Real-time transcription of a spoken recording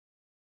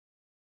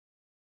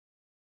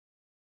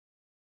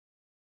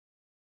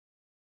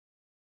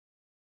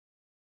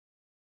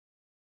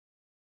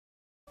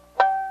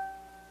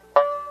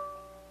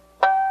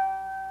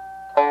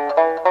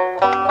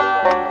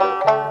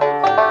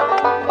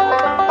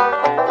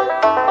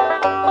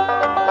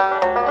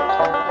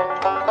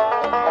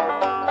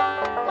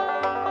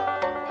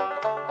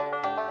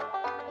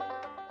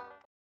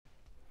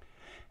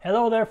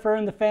Fur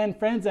in the Fan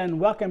friends, and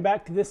welcome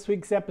back to this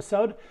week's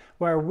episode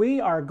where we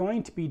are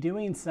going to be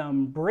doing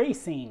some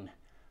bracing.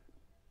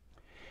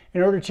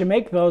 In order to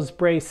make those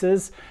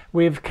braces,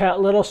 we've cut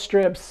little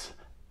strips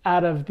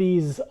out of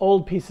these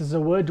old pieces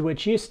of wood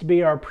which used to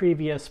be our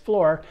previous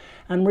floor,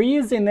 and we're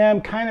using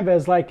them kind of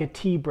as like a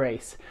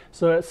T-brace.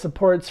 So it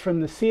supports from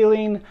the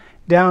ceiling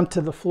down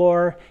to the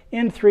floor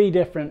in 3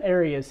 different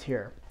areas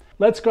here.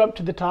 Let's go up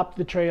to the top of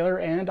the trailer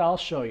and I'll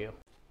show you.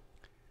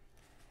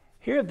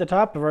 Here at the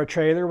top of our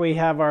trailer we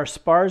have our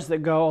spars that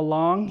go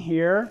along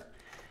here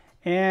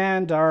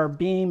and our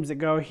beams that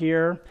go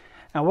here.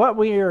 And what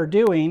we are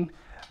doing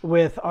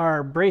with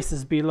our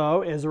braces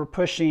below is we're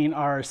pushing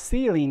our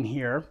ceiling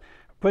here,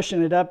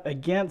 pushing it up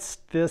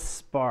against this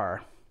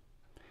spar.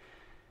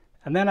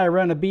 And then I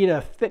run a bead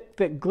of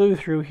thick glue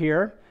through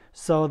here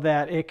so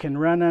that it can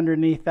run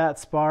underneath that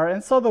spar,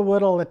 and so the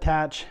wood will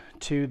attach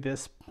to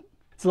this.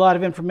 It's a lot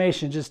of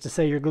information just to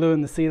say you're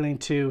gluing the ceiling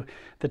to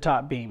the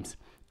top beams.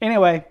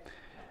 Anyway,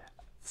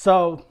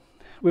 so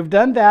we've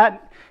done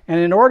that, and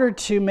in order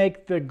to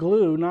make the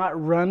glue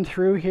not run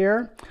through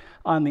here,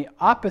 on the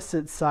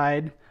opposite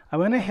side, I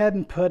went ahead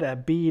and put a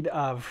bead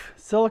of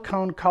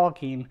silicone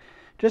caulking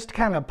just to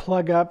kind of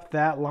plug up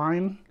that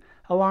line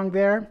along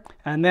there,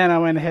 and then I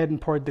went ahead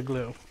and poured the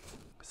glue.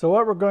 So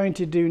what we're going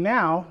to do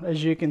now,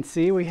 as you can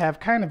see, we have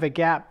kind of a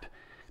gap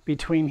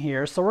between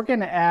here, so we're going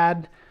to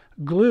add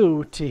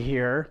glue to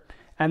here,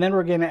 and then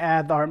we're going to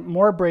add our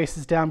more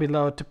braces down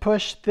below to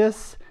push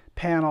this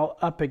panel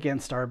up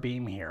against our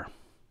beam here.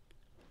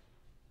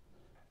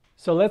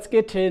 So let's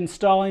get to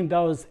installing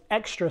those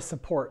extra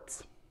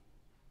supports.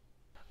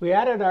 We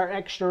added our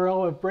extra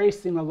row of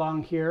bracing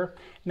along here.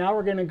 Now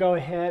we're going to go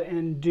ahead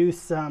and do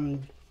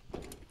some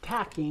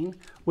tacking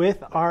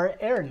with our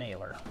air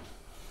nailer.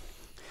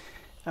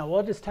 Now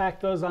we'll just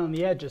tack those on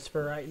the edges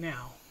for right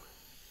now.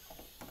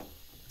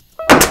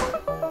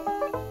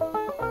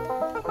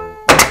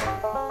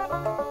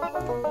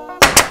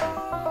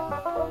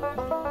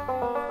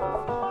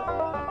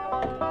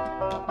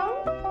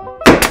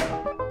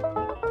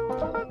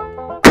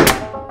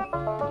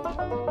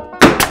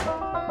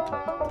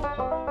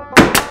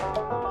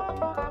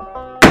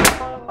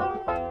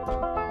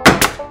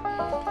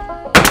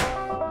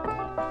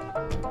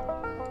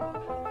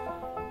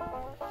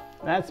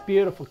 That's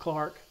beautiful,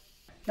 Clark.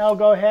 Now we'll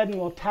go ahead and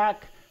we'll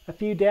tack a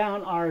few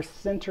down our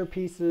center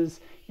pieces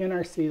in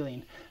our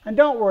ceiling. And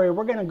don't worry,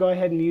 we're going to go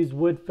ahead and use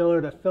wood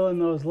filler to fill in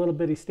those little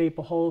bitty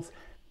staple holes.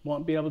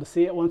 Won't be able to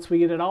see it once we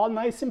get it all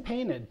nice and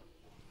painted.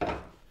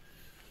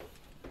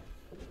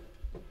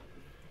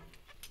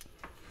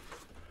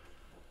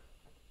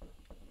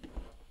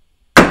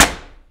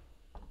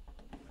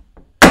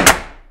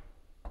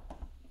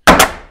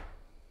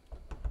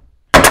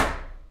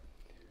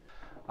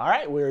 All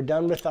right, we're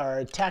done with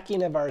our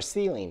tacking of our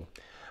ceiling.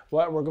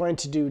 What we're going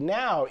to do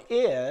now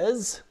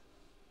is,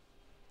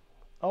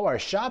 oh, our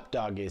shop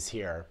dog is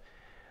here.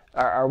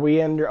 Are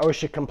we under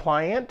OSHA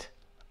compliant?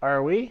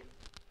 Are we?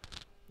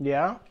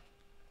 Yeah?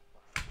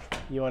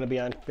 You want to be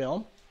on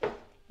film?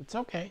 It's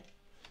okay.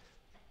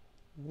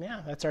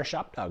 Yeah, that's our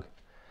shop dog.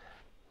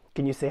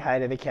 Can you say hi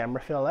to the camera,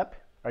 Philip?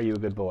 Are you a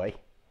good boy?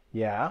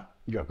 Yeah?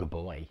 You're a good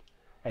boy.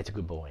 That's a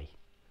good boy.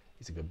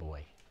 He's a good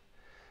boy.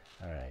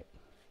 All right.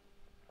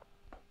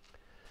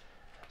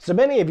 So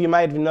many of you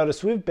might have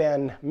noticed we've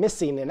been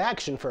missing in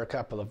action for a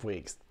couple of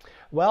weeks.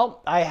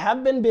 Well, I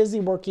have been busy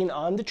working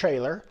on the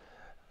trailer,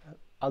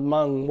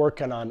 among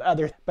working on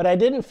other, but I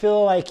didn't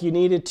feel like you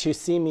needed to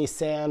see me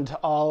sand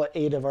all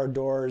 8 of our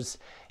doors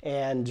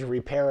and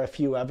repair a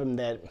few of them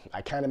that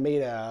I kind of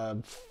made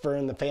a Fur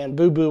in the Fan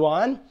boo-boo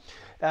on.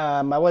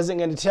 I wasn't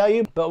going to tell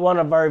you, but one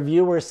of our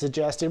viewers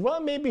suggested,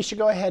 well, maybe you should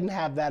go ahead and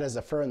have that as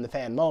a Fur in the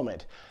Fan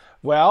moment.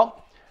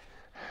 Well,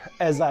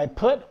 as I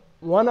put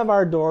one of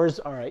our doors,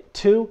 all right,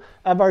 2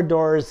 of our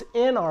doors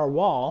in our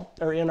wall,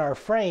 or in our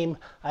frame,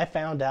 I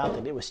found out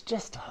that it was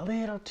just a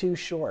little too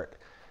short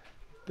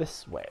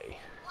this way.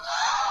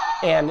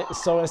 And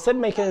so instead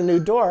of making a new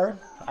door,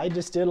 I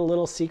just did a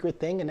little secret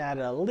thing and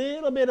added a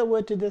little bit of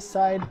wood to this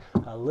side,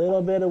 a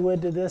little bit of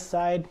wood to this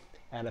side,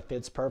 and it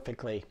fits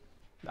perfectly.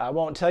 I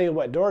won't tell you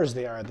what doors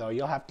they are though,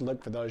 you'll have to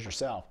look for those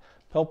yourself.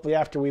 Hopefully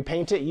after we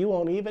paint it, you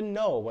won't even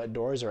know what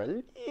doors are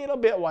a little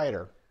bit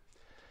wider.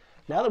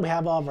 Now that we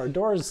have all of our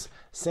doors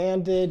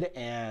sanded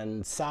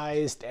and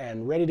sized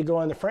and ready to go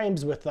on the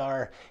frames with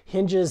our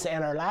hinges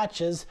and our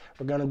latches,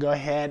 we're going to go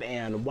ahead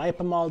and wipe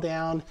them all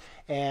down,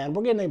 and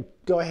we're going to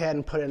go ahead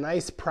and put a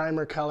nice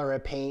primer color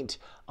of paint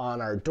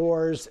on our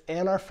doors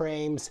and our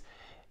frames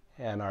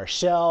and our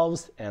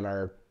shelves and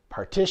our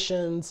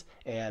partitions,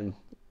 and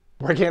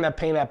we're going to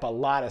paint up a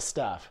lot of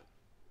stuff.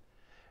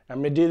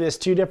 I'm going to do this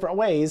 2 different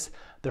ways.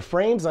 The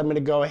frames I'm going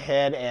to go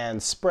ahead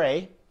and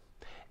spray,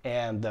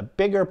 and the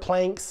bigger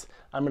planks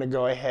I'm going to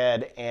go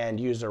ahead and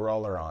use a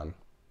roller on.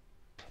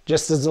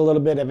 Just as a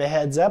little bit of a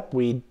heads up,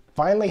 we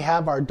finally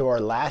have our door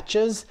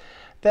latches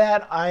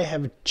that I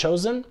have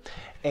chosen,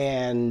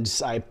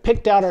 and I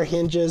picked out our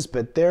hinges,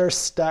 but they're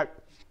stuck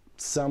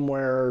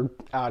somewhere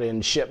out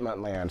in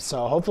shipment land.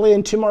 So hopefully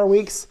in 2 more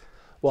weeks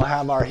we'll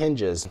have our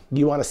hinges. Do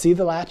you want to see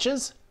the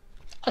latches?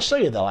 I'll show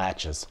you the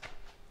latches.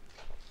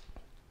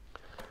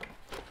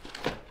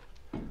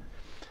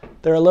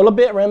 They're a little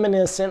bit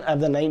reminiscent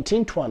of the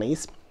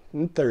 1920s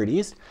and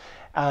 30s.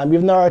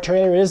 Even though our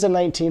trailer is a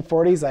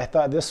 1940s, I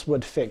thought this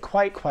would fit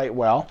quite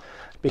well,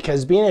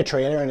 because being a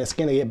trailer and it's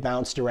going to get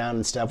bounced around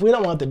and stuff, we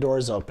don't want the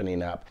doors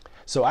opening up.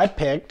 So I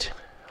picked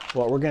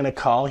what we're going to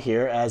call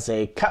here as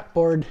a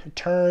cupboard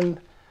turn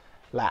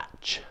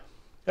latch.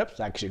 Oops,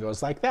 actually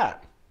goes like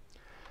that.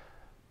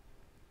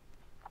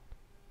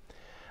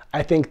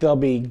 I think they'll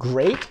be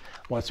great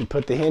once we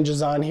put the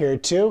hinges on here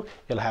too.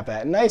 It'll have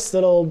that nice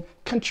little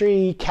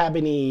country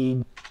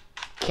cabiny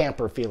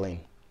camper feeling.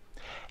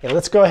 Okay,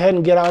 let's go ahead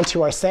and get on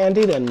to our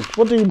sanding, and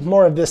we'll do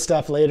more of this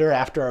stuff later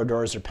after our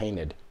doors are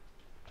painted.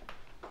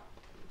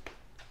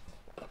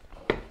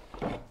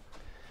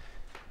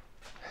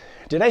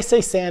 Did I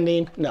say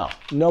sanding? No,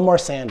 no more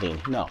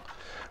sanding, no.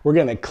 We're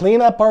gonna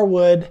clean up our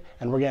wood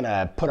and we're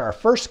gonna put our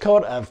first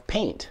coat of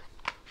paint.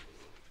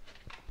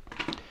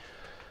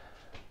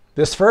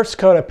 This first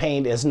coat of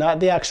paint is not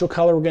the actual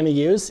color we're going to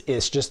use.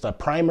 It's just a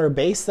primer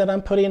base that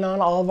I'm putting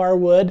on all of our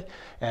wood.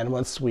 And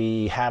once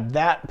we have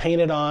that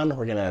painted on,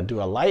 we're going to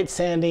do a light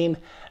sanding,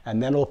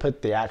 and then we'll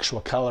put the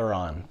actual color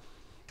on.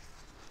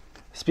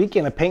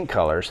 Speaking of paint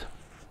colors,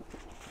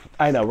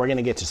 I know we're going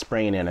to get to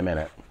spraying in a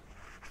minute.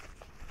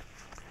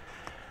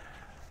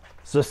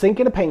 So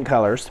thinking of paint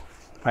colors,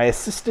 my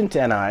assistant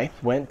and I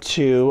went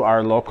to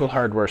our local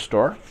hardware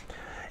store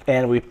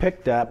and we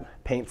picked up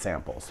paint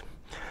samples.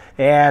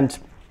 And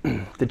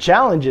the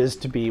challenge is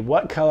to be,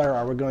 what color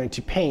are we going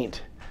to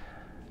paint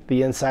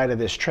the inside of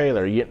this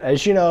trailer?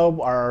 As you know,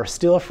 our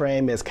steel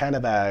frame is kind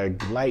of a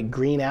light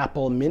green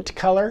apple mint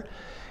color,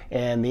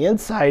 and the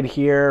inside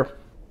here,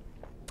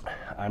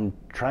 I'm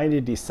trying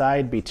to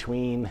decide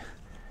between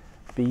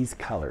these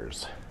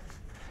colors.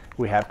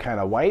 We have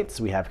kind of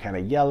whites, we have kind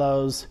of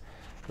yellows,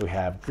 we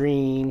have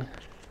green.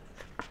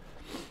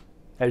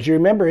 As you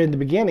remember in the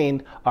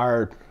beginning,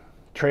 our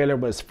trailer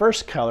was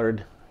first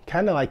colored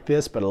kind of like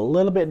this, but a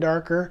little bit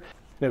darker.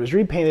 And it was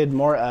repainted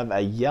more of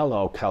a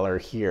yellow color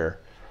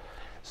here.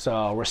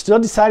 So we're still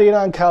deciding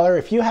on color.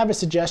 If you have a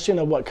suggestion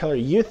of what color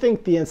you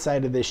think the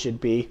inside of this should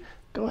be,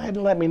 go ahead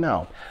and let me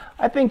know.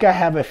 I think I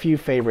have a few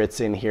favorites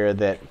in here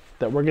that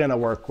we're gonna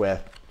work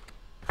with.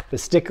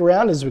 But stick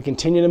around as we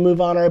continue to move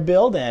on our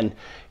build, and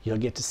you'll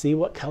get to see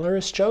what color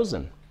is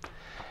chosen.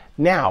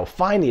 Now,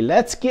 finally,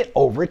 let's get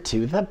over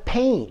to the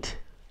paint.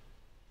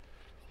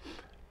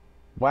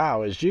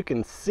 Wow, as you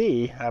can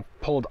see, I've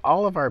pulled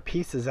all of our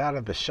pieces out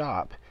of the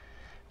shop.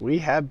 We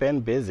have been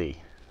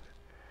busy.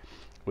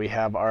 We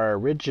have our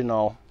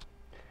original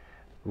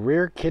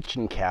rear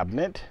kitchen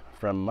cabinet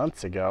from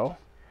months ago.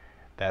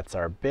 That's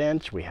our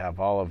bench. We have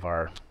all of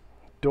our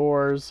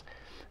doors,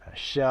 a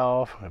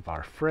shelf, we have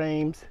our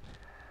frames.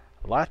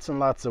 Lots and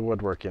lots of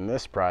woodwork in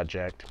this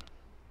project.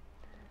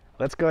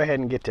 Let's go ahead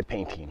and get to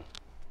painting.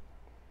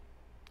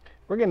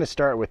 We're going to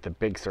start with the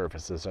big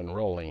surfaces and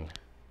rolling.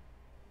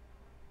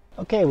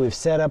 Okay, we've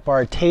set up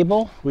our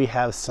table. We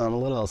have some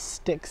little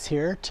sticks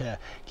here to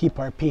keep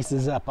our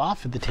pieces up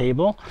off of the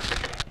table.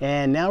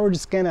 And now we're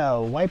just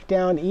gonna wipe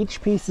down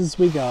each piece as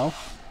we go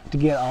to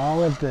get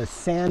all of the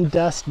sand,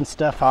 dust, and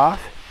stuff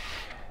off.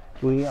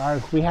 We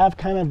have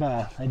kind of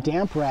a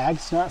damp rag.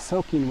 It's not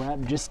soaking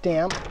wet, just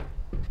damp.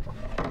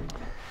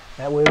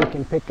 That way we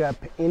can pick up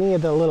any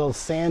of the little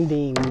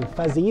sanding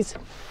fuzzies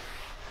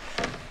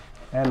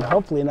and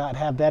hopefully not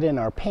have that in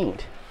our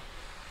paint.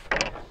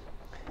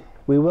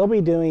 We will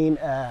be doing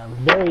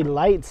very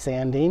light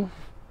sanding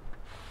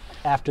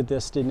after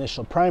this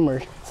initial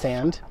primer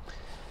sand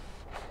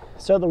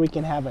so that we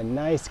can have a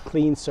nice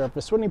clean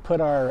surface when we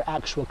put our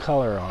actual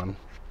color on.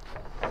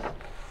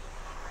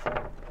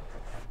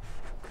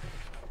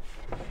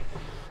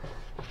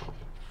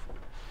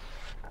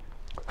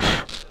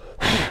 I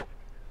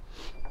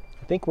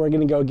think we're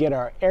going to go get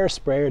our air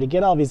sprayer to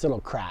get all these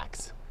little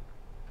cracks.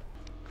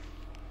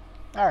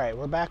 All right,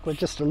 we're back with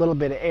just a little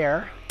bit of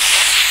air.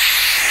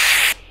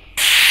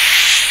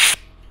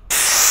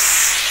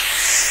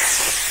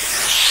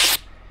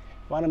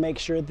 Want to make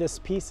sure this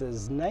piece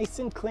is nice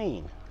and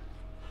clean.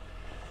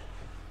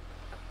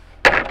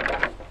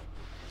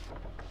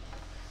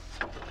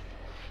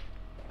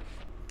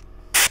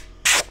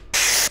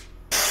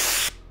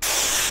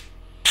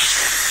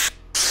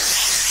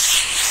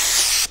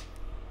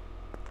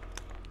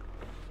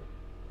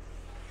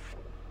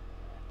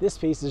 This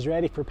piece is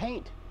ready for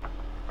paint.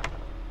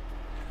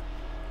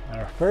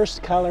 Our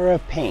first color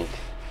of paint,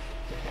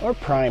 or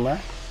primer.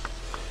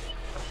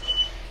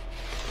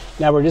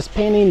 Now we're just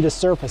painting the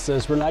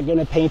surfaces. We're not going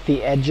to paint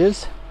the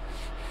edges,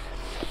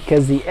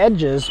 because the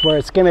edges where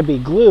it's going to be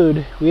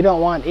glued, we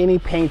don't want any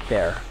paint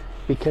there,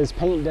 because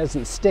paint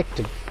doesn't stick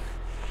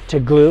to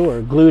glue,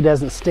 or glue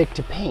doesn't stick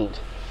to paint.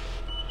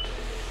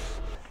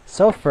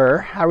 So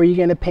how are you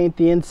going to paint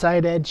the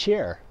inside edge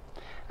here?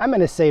 I'm going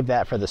to save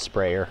that for the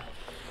sprayer.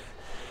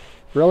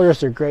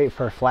 Rollers are great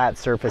for flat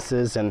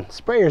surfaces, and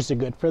sprayers are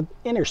good for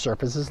inner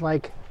surfaces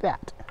like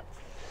that.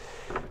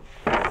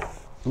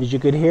 As you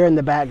could hear in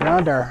the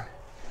background, our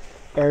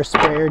air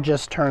sprayer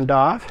just turned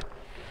off,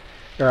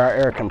 or our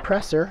air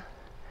compressor.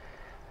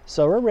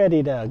 So we're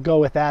ready to go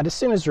with that as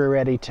soon as we're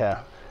ready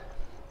to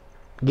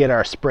get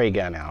our spray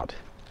gun out.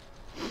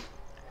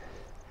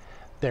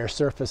 There's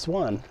surface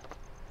one.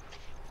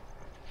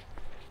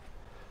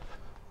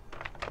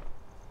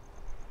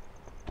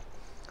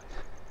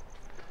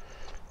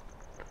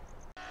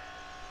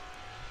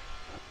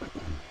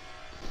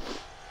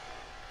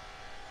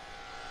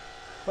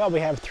 Well, we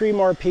have 3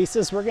 more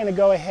pieces. We're going to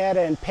go ahead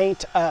and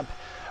paint up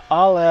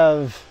all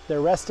of the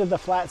rest of the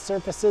flat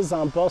surfaces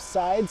on both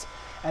sides,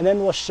 and then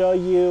we'll show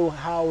you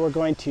how we're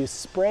going to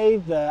spray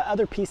the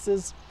other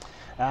pieces.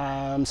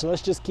 So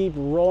let's just keep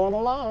rolling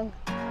along.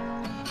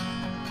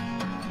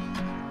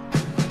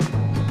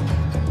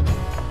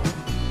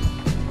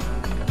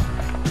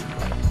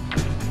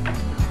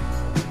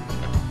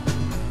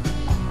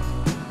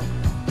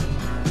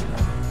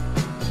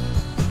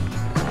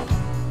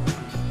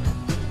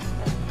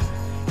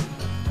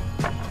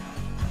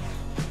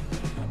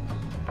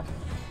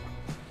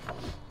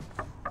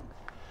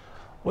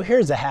 Well,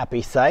 here's a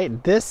happy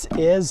sight. This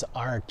is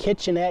our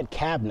kitchenette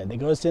cabinet that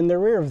goes in the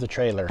rear of the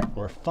trailer.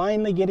 We're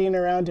finally getting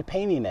around to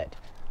painting it.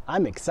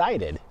 I'm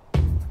excited.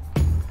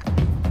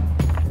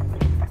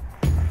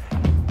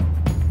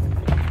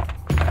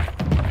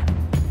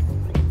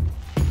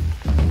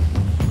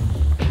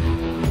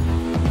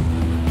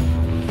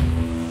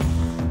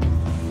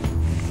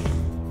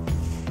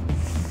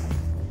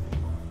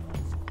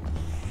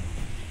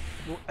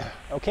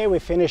 Okay, we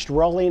finished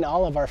rolling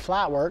all of our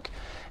flat work.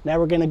 Now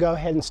we're going to go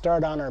ahead and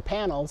start on our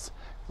panels.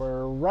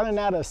 We're running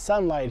out of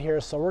sunlight here,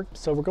 so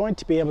we're going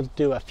to be able to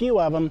do a few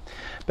of them,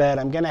 but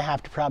I'm going to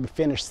have to probably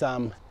finish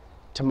some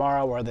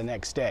tomorrow or the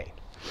next day.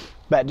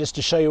 But just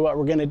to show you what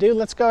we're going to do,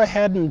 let's go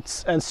ahead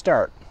and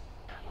start.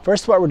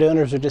 First, what we're doing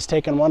is we're just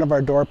taking one of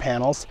our door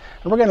panels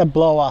and we're going to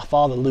blow off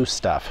all the loose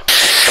stuff.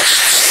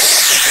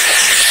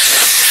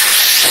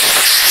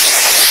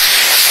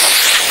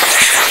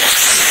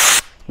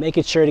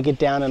 Making sure to get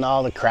down in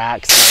all the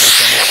cracks and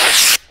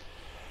everything.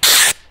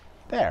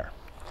 There.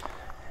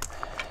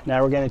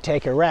 Now we're going to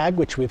take a rag,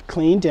 which we've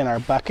cleaned in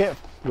our bucket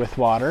with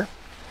water,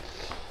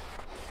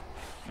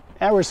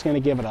 and we're just going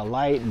to give it a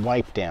light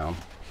wipe down.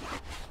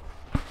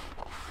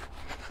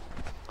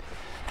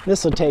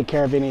 This will take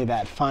care of any of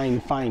that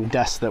fine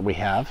dust that we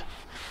have.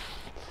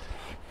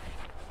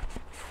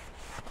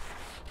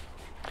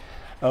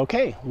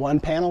 Okay, one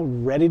panel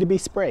ready to be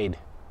sprayed.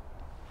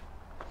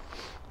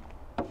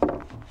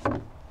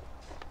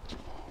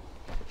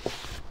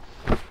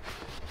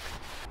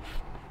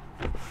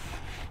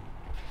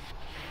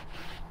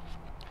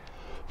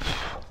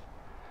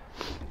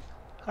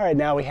 All right,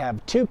 now we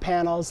have 2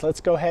 panels. Let's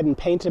go ahead and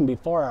paint them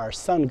before our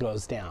sun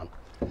goes down.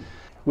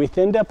 We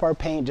thinned up our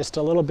paint just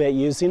a little bit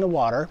using the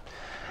water,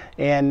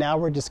 and now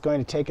we're just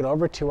going to take it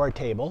over to our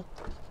table.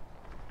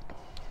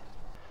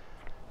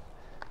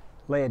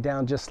 Lay it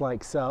down just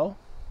like so.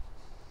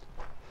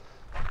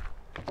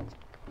 And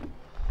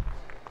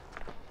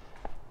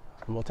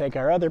we'll take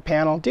our other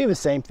panel, do the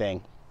same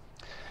thing.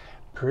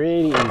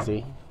 Pretty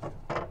easy.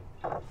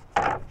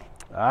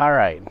 All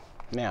right,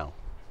 now.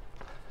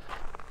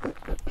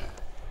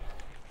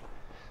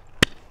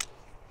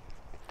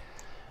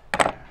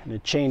 I'm going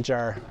to change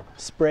our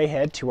spray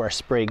head to our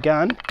spray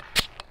gun. And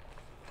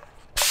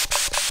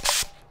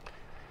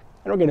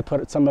we're going to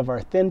put some of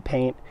our thin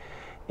paint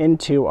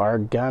into our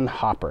gun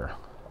hopper.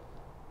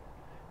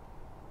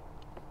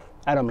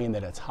 I don't mean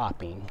that it's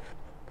hopping.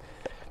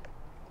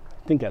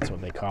 I think that's what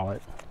they call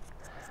it.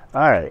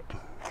 All right,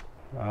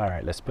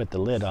 let's put the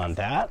lid on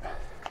that.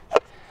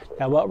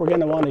 Now what we're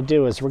going to want to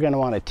do is we're going to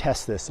want to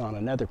test this on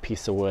another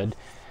piece of wood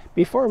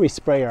before we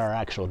spray our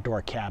actual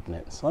door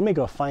cabinet. So let me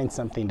go find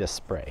something to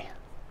spray.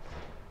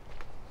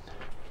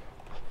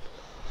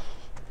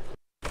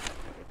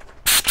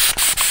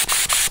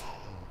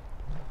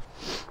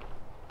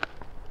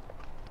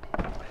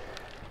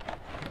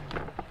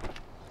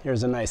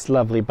 Here's a nice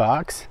lovely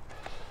box.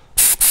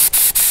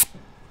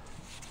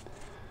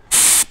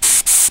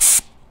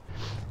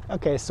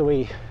 Okay, so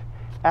we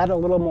add a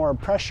little more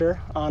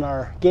pressure on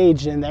our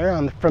gauge in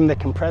there from the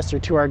compressor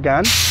to our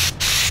gun.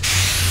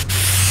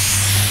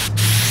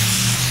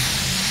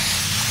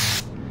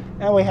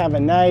 And we have a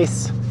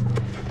nice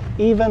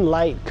even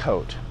light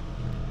coat.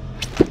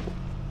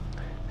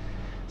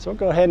 So we'll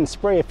go ahead and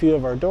spray a few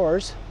of our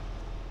doors.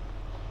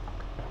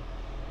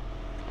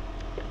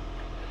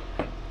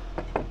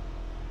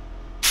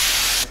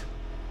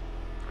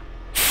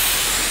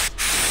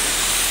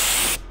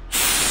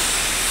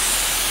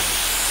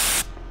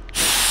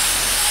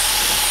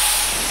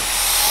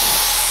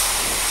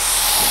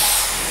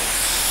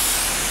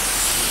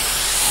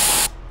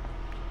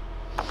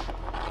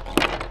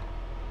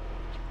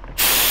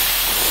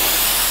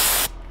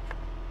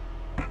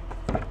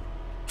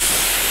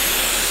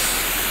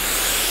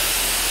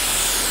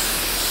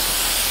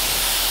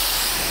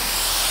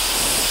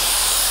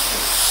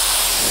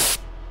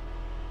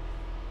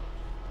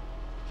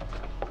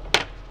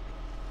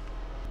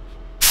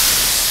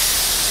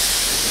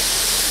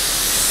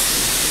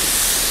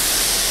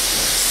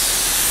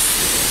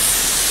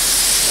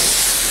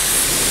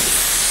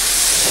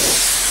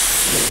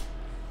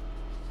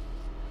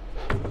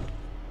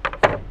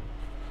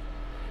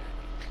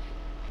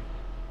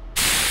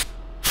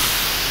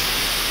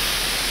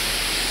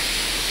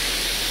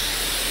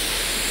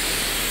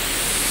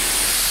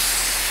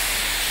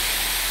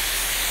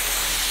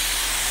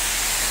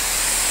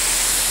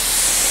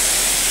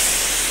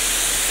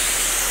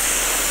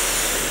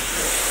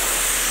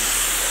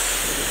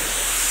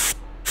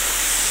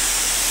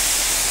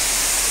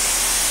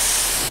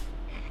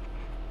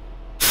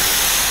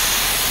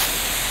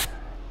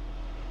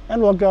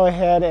 we'll go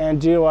ahead and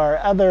do our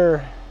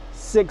other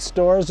 6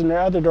 doors and our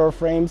other door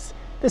frames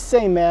the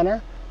same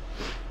manner.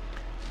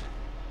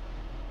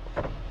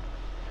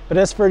 But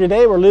as for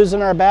today, we're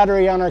losing our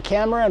battery on our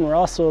camera and we're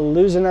also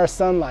losing our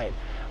sunlight.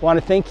 I want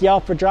to thank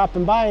y'all for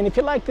dropping by, and if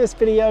you like this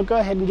video, go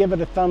ahead and give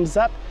it a thumbs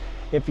up.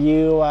 If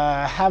you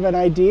have an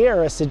idea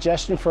or a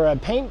suggestion for a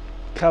paint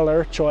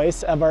color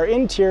choice of our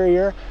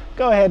interior,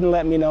 go ahead and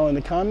let me know in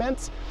the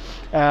comments.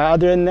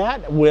 Other than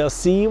that, we'll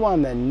see you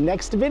on the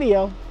next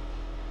video.